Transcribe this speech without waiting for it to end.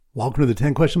Welcome to the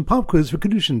 10-question pop quiz for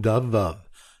Kiddushin Daf Vav.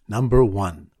 Number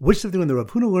 1. Which of the when the Rav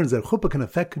Huna learns that chuppah can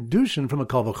affect Kiddushin from a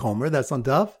kal v'chomer? That's on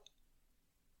Daf.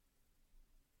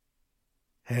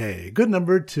 Hey, good.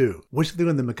 Number 2. Which of the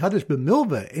when the Mekadesh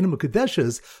b'milva ain't a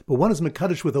Mekudeshes, but one is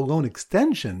Mekadesh with a loan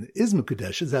extension is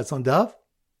Mekudeshes? That's on Daf.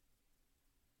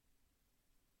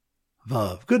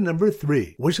 Vav. Good. Number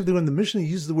 3. Which of the when the Mishnah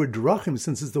uses the word drachim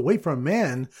since it's the way for a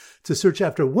man to search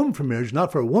after a woman for marriage,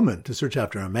 not for a woman to search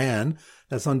after a man?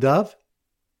 That's on Daf.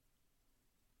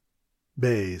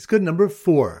 Beis. Good. Number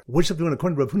 4. Which of the when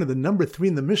according to Rav Huna the number 3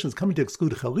 in the Mishnah is coming to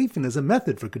exclude chalifin as a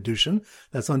method for Kiddushin?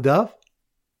 That's on Daf.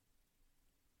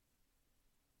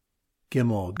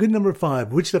 Gimel. Good. Number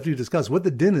 5. Which stuff do you discuss? What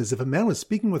the din is if a man was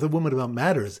speaking with a woman about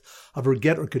matters of her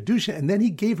get or Kiddushin, and then he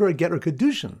gave her a get or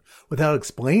Kiddushin without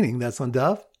explaining? That's on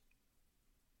Daf.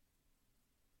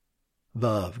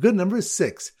 Vav. Good. Number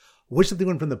 6. Which of the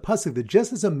one from the pasuk that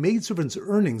just as a maidservant's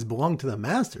earnings belong to the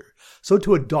master, so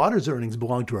to a daughter's earnings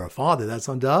belong to her father? That's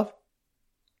on Daf.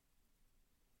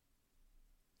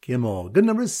 Gimel. Good.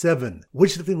 Number 7.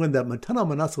 Which of the one that matana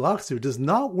manas lachzir does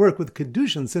not work with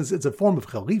Kiddushin since it's a form of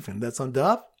chalifin? That's on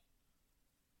Daf.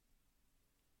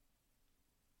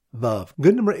 Vav.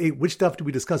 Good. Number 8. Which stuff do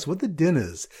we discuss what the din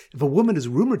is if a woman is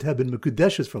rumored to have been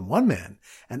mekudeshes from one man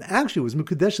and actually was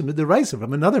mekudeshes midiraisa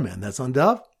from another man? That's on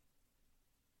Daf.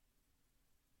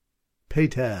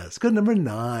 Peitas. Good. Number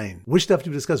 9. Which stuff do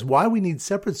we discuss why we need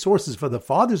separate sources for the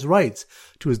father's rights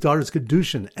to his daughter's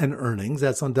Kiddushin and earnings?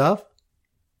 That's on Daf.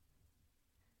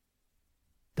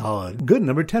 Daled. Good.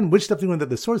 Number 10. Which stuff do we know that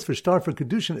the source for shtar for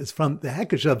Kiddushin is from the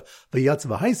hekesh of vayatz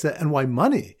v'haisa and why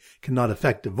money cannot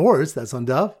affect divorce? That's on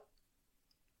Daf.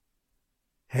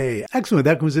 Hey, excellent.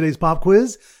 That concludes today's pop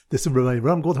quiz. This is Rabbi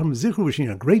Ram Goldham Zichru wishing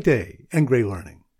you a great day and great learning.